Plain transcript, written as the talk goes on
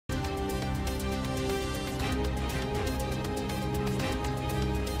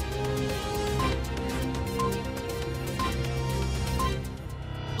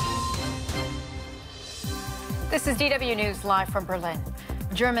This is DW News live from Berlin.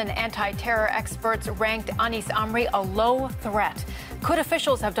 German anti-terror experts ranked Anis Amri a low threat. Could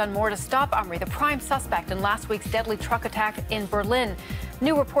officials have done more to stop Amri, the prime suspect in last week's deadly truck attack in Berlin?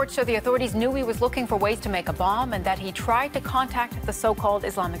 New reports show the authorities knew he was looking for ways to make a bomb and that he tried to contact the so-called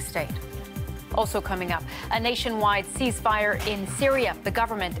Islamic State. Also coming up, a nationwide ceasefire in Syria. The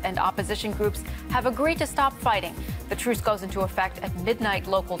government and opposition groups have agreed to stop fighting. The truce goes into effect at midnight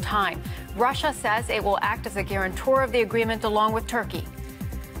local time. Russia says it will act as a guarantor of the agreement along with Turkey.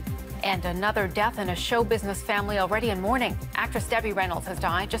 And another death in a show business family already in mourning. Actress Debbie Reynolds has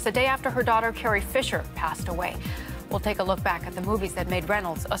died just a day after her daughter Carrie Fisher passed away. We'll take a look back at the movies that made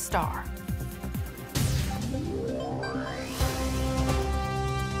Reynolds a star.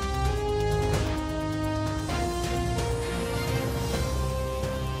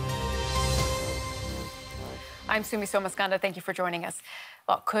 I'm Sumi Somaskanda. Thank you for joining us.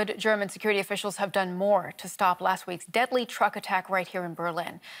 Well, could German security officials have done more to stop last week's deadly truck attack right here in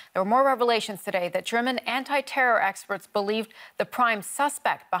Berlin? There were more revelations today that German anti-terror experts believed the prime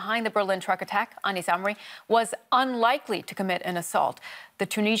suspect behind the Berlin truck attack, Anis Amri, was unlikely to commit an assault. The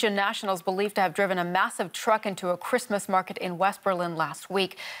Tunisian nationals believed to have driven a massive truck into a Christmas market in West Berlin last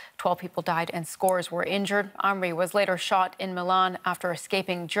week. 12 people died and scores were injured. Amri was later shot in Milan after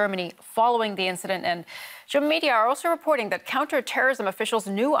escaping Germany following the incident. And German media are also reporting that counter-terrorism officials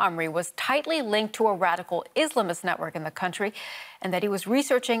knew Amri was tightly linked to a radical Islamist network in the country and that he was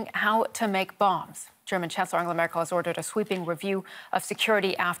researching how to make bombs. German Chancellor Angela Merkel has ordered a sweeping review of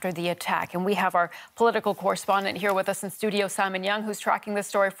security after the attack. And we have our political correspondent here with us in studio, Simon Young, who's tracking this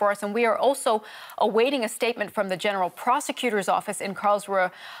story for us. And we are also awaiting a statement from the General Prosecutor's Office in Karlsruhe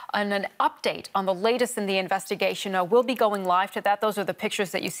and an update on the latest in the investigation. We'll be going live to that. Those are the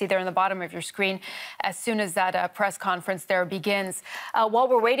pictures that you see there in the bottom of your screen as soon as that press conference there begins. While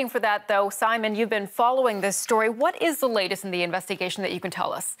we're waiting for that, though, Simon, you've been following this story. What is the latest in the investigation that you can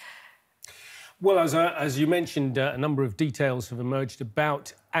tell us? Well, as you mentioned, a number of details have emerged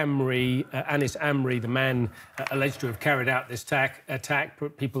about Amri, Anis Amri, the man alleged to have carried out this attack.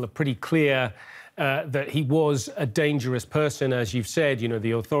 People are pretty clear that he was a dangerous person, as you've said. You know,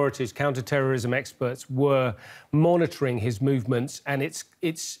 the authorities, counter-terrorism experts were monitoring his movements, and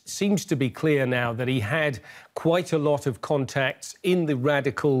it seems to be clear now that he had quite a lot of contacts in the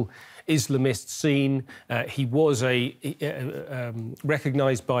radical Islamist scene. He was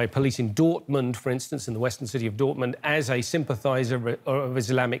recognised by police in Dortmund, for instance, in the western city of Dortmund, as a sympathiser of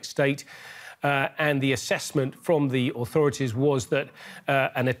Islamic State. And the assessment from the authorities was that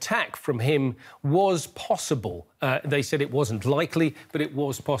an attack from him was possible. They said it wasn't likely, but it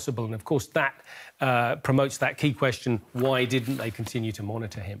was possible. And, of course, that promotes that key question, why didn't they continue to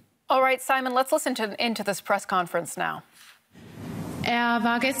monitor him? All right, Simon, let's listen into this press conference now. The man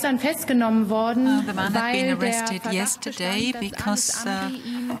had been arrested yesterday because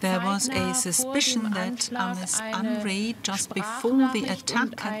there was a suspicion that Anis Amri, just before the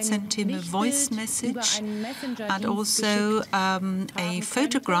attack, had sent him a voice message and also a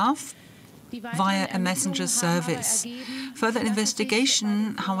photograph via a messenger service. Further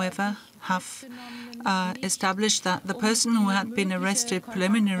investigation, however, have established that the person who had been arrested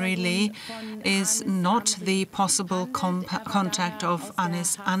preliminarily is not the possible contact of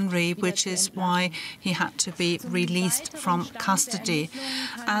Anis Amri, which is why he had to be released from custody.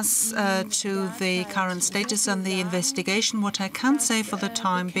 As to the current status and the investigation, what I can say for the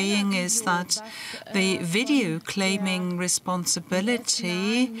time being is that the video claiming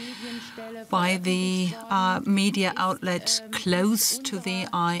responsibility by the media outlet close to the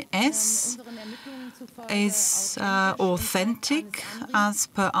IS is authentic as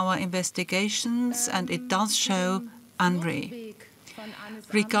per our investigations, and it does show Amri.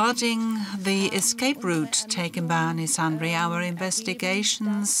 Regarding the escape route taken by Anis Amri, our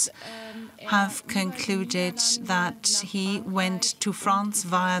investigations have concluded that he went to France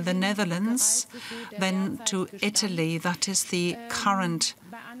via the Netherlands, then to Italy. That is the current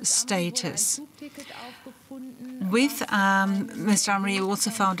status. With Mr. Amri, we also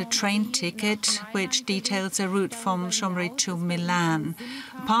found a train ticket which details a route from Chambéry to Milan.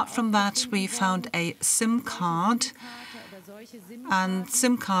 Apart from that, we found a SIM card, and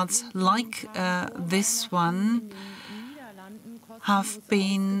SIM cards like this one have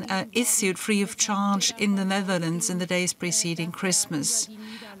been issued free of charge in the Netherlands in the days preceding Christmas.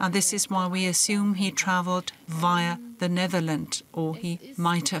 And this is why we assume he travelled via the Netherlands, or he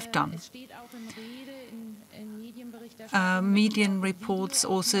might have done. Media reports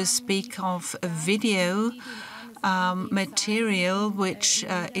also speak of a video material which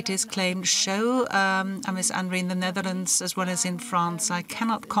it is claimed show Anis Amri in the Netherlands as well as in France. I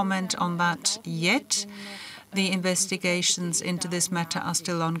cannot comment on that yet. the investigations into this matter are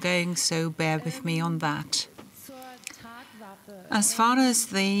still ongoing, so bear with me on that. As far as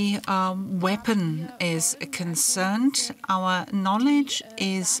the weapon is concerned, our knowledge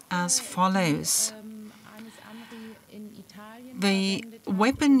is as follows. The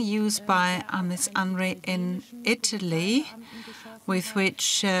weapon used by Anis Amri in Italy, with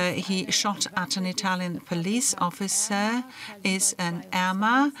which he shot at an Italian police officer, is an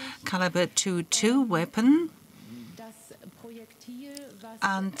Erma caliber .22 weapon,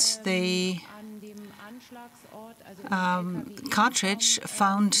 and the cartridge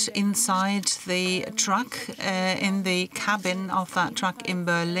found inside the truck, in the cabin of that truck in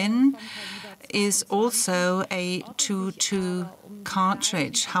Berlin, is also a .22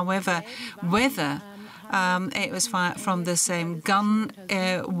 cartridge. However, whether it was fired from the same gun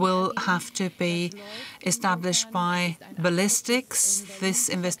will have to be established by ballistics. This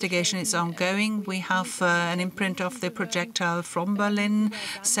investigation is ongoing. We have an imprint of the projectile from Berlin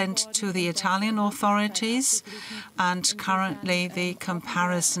sent to the Italian authorities, and currently the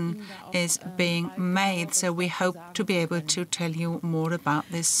comparison is being made. So we hope to be able to tell you more about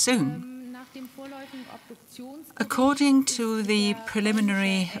this soon. According to the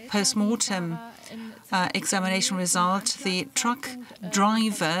preliminary post-mortem examination result, the truck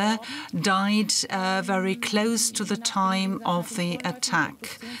driver died very close to the time of the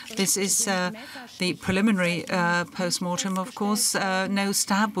attack. This is the preliminary post-mortem, of course. No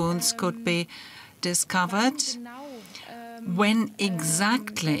stab wounds could be discovered. When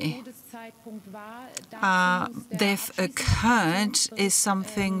exactly death occurred is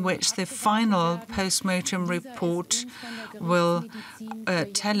something which the final post-mortem report will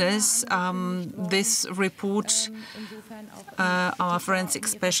tell us. This report, our forensic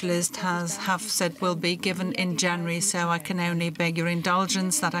specialist have said will be given in January, so I can only beg your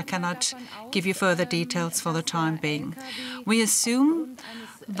indulgence that I cannot give you further details for the time being. We assume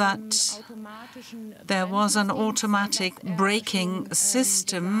that there was an automatic braking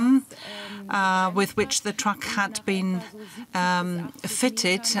system with which the truck had been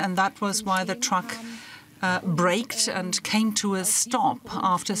fitted, and that was why the truck braked and came to a stop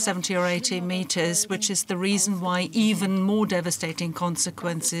after 70 or 80 meters, which is the reason why even more devastating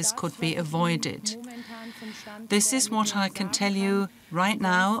consequences could be avoided. This is what I can tell you right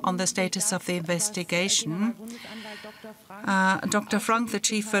now on the status of the investigation. Dr. Frank, the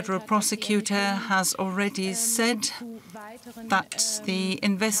Chief Federal Prosecutor, has already said that the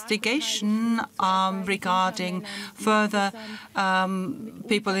investigation regarding further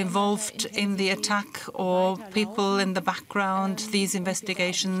people involved in the attack or people in the background, these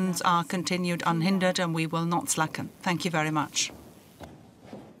investigations are continued unhindered and we will not slacken. Thank you very much.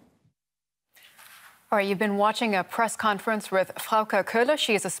 All right, you've been watching a press conference with Frauke Köhler.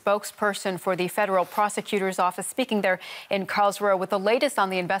 She is a spokesperson for the Federal Prosecutor's Office, speaking there in Karlsruhe with the latest on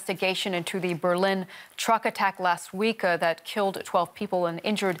the investigation into the Berlin truck attack last week that killed 12 people and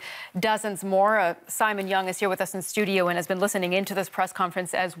injured dozens more. Simon Young is here with us in studio and has been listening into this press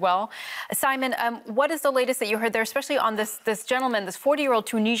conference as well. Simon, what is the latest that you heard there, especially on this gentleman, this 40-year-old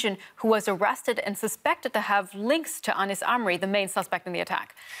Tunisian who was arrested and suspected to have links to Anis Amri, the main suspect in the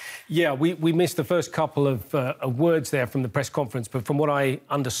attack? Yeah, we missed the first couple of words there from the press conference, but from what I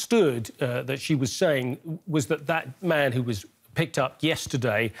understood that she was saying was that man who was picked up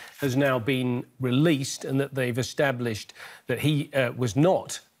yesterday has now been released and that they've established that he was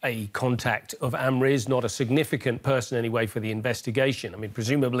not a contact of Amri's, not a significant person anyway for the investigation. I mean,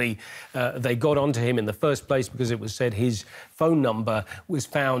 presumably they got onto him in the first place because it was said his phone number was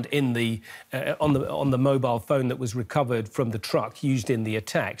found in the on the mobile phone that was recovered from the truck used in the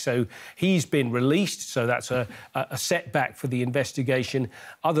attack. So he's been released. So that's a setback for the investigation.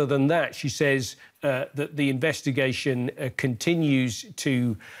 Other than that, she says that the investigation continues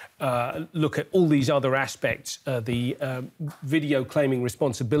to look at all these other aspects. The video claiming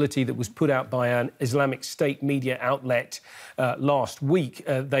responsibility that was put out by an Islamic State media outlet last week,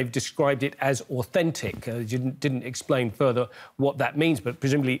 they've described it as authentic. Didn't explain further what that means, but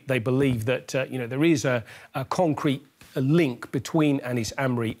presumably they believe that there is a concrete link between Anis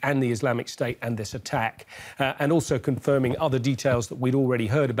Amri and the Islamic State and this attack, and also confirming other details that we'd already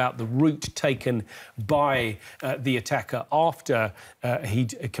heard about the route taken by the attacker after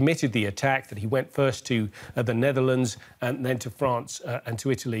he'd committed the attack, that he went first to the Netherlands and then to France and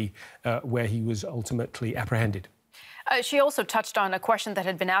to Italy, where he was ultimately apprehended. She also touched on a question that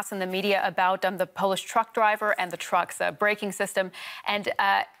had been asked in the media about the Polish truck driver and the truck's braking system, and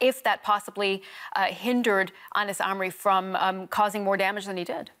if that possibly hindered Anis Amri from causing more damage than he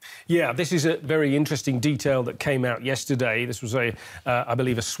did. Yeah, this is a very interesting detail that came out yesterday. This was I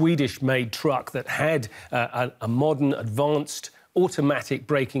believe, a Swedish-made truck that had a modern, advanced automatic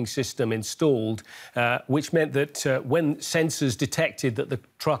braking system installed, which meant that when sensors detected that the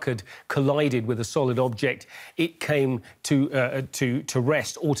truck had collided with a solid object, it came to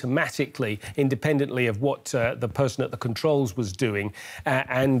rest automatically, independently of what the person at the controls was doing.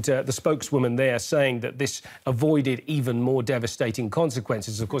 And the spokeswoman there saying that this avoided even more devastating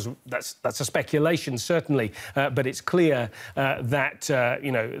consequences. Of course, that's a speculation, certainly, but it's clear that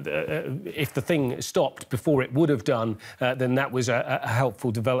if the thing stopped before it would have done, then that was a helpful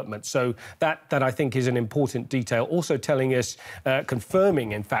development. So that I think is an important detail. Also telling us,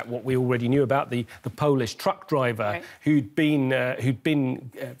 confirming, in fact, what we already knew about the Polish truck driver, right, who'd been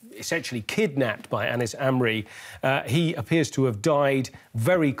essentially kidnapped by Anis Amri. He appears to have died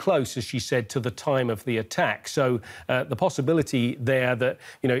very close, as she said, to the time of the attack. So the possibility there that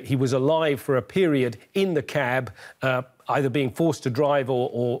he was alive for a period in the cab, either being forced to drive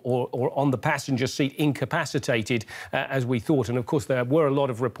or on the passenger seat incapacitated, as we thought. And, of course, there were a lot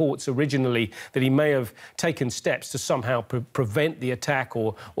of reports originally that he may have taken steps to somehow prevent the attack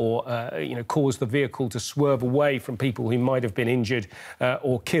or cause the vehicle to swerve away from people who might have been injured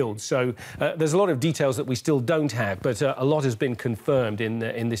or killed. So there's a lot of details that we still don't have, but a lot has been confirmed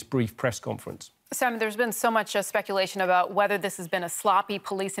in this brief press conference. Simon, there's been so much speculation about whether this has been a sloppy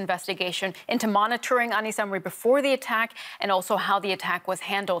police investigation into monitoring Anis Amri before the attack and also how the attack was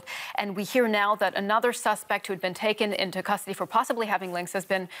handled. And we hear now that another suspect who had been taken into custody for possibly having links has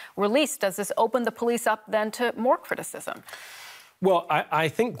been released. Does this open the police up then to more criticism? Well, I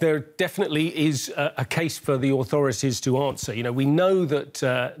think there definitely is a case for the authorities to answer. We know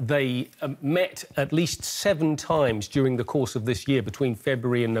that they met at least 7 times during the course of this year, between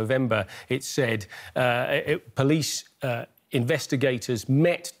February and November, it said. Police investigators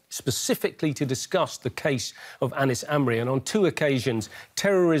met specifically to discuss the case of Anis Amri. And on 2 occasions,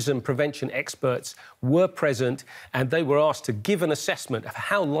 terrorism prevention experts were present and they were asked to give an assessment of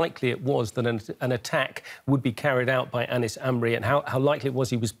how likely it was that an attack would be carried out by Anis Amri and how likely it was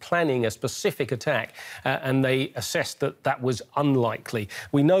he was planning a specific attack. And they assessed that that was unlikely.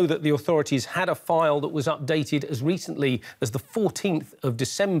 We know that the authorities had a file that was updated as recently as the 14th of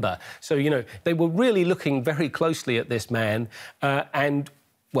December. So, they were really looking very closely at this man and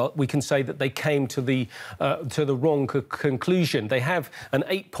well, we can say that they came to the wrong conclusion. They have an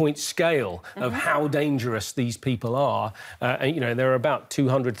 8-point scale of how dangerous these people are. And, there are about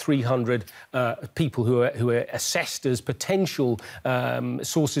 200, 300 people who are assessed as potential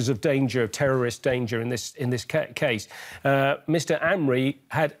sources of danger, of terrorist danger in this case. Mr. Amri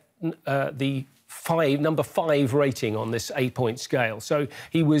had the number 5 rating on this 8-point scale. So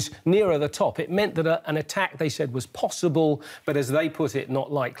he was nearer the top. It meant that an attack, they said, was possible, but as they put it,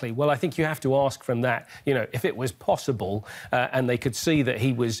 not likely. Well, I think you have to ask from that, if it was possible and they could see that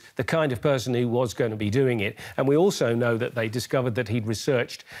he was the kind of person who was going to be doing it. And we also know that they discovered that he'd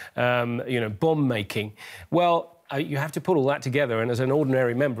researched, bomb making. Well, you have to put all that together, and as an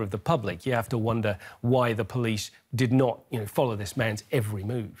ordinary member of the public, you have to wonder why the police did not, follow this man's every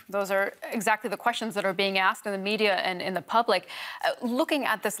move. Those are exactly the questions that are being asked in the media and in the public. Looking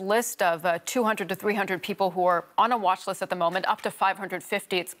at this list of 200 to 300 people who are on a watch list at the moment, up to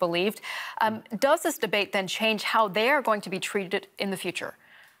 550, it's believed, does this debate then change how they are going to be treated in the future?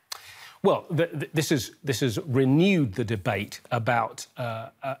 Well, this has renewed the debate about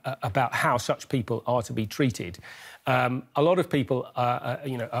how such people are to be treated. A lot of people,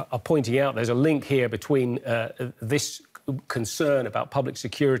 are pointing out there's a link here between this concern about public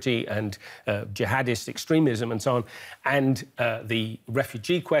security and jihadist extremism and so on, and the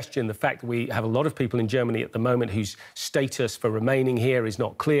refugee question, the fact that we have a lot of people in Germany at the moment whose status for remaining here is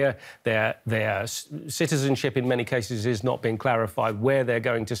not clear, their citizenship in many cases is not being clarified, where they're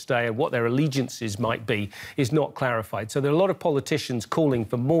going to stay and what their allegiances might be is not clarified. So there are a lot of politicians calling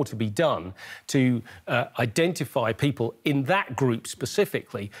for more to be done to identify people in that group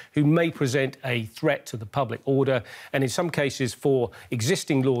specifically who may present a threat to the public order, and in some cases for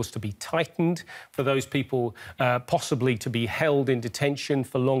existing laws to be tightened, for those people possibly to be held in detention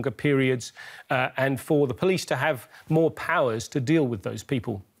for longer periods, and for the police to have more powers to deal with those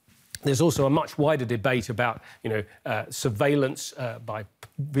people. There's also a much wider debate about, surveillance by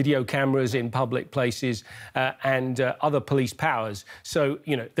video cameras in public places and other police powers. So,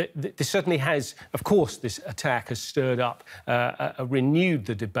 this certainly has, of course, this attack has stirred up, renewed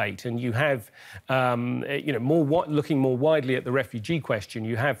the debate. And you have, looking more widely at the refugee question,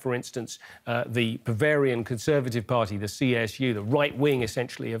 you have, for instance, the Bavarian Conservative Party, the CSU, the right wing,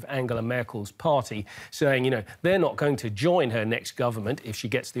 essentially, of Angela Merkel's party, saying, they're not going to join her next government if she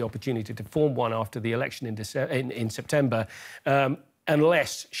gets the opportunity to form one after the election in September,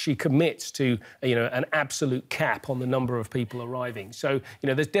 unless she commits to, an absolute cap on the number of people arriving. So,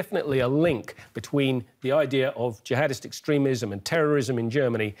 there's definitely a link between the idea of jihadist extremism and terrorism in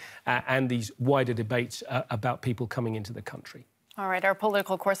Germany and these wider debates about people coming into the country. All right, our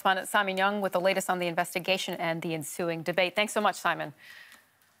political correspondent Simon Young with the latest on the investigation and the ensuing debate. Thanks so much, Simon.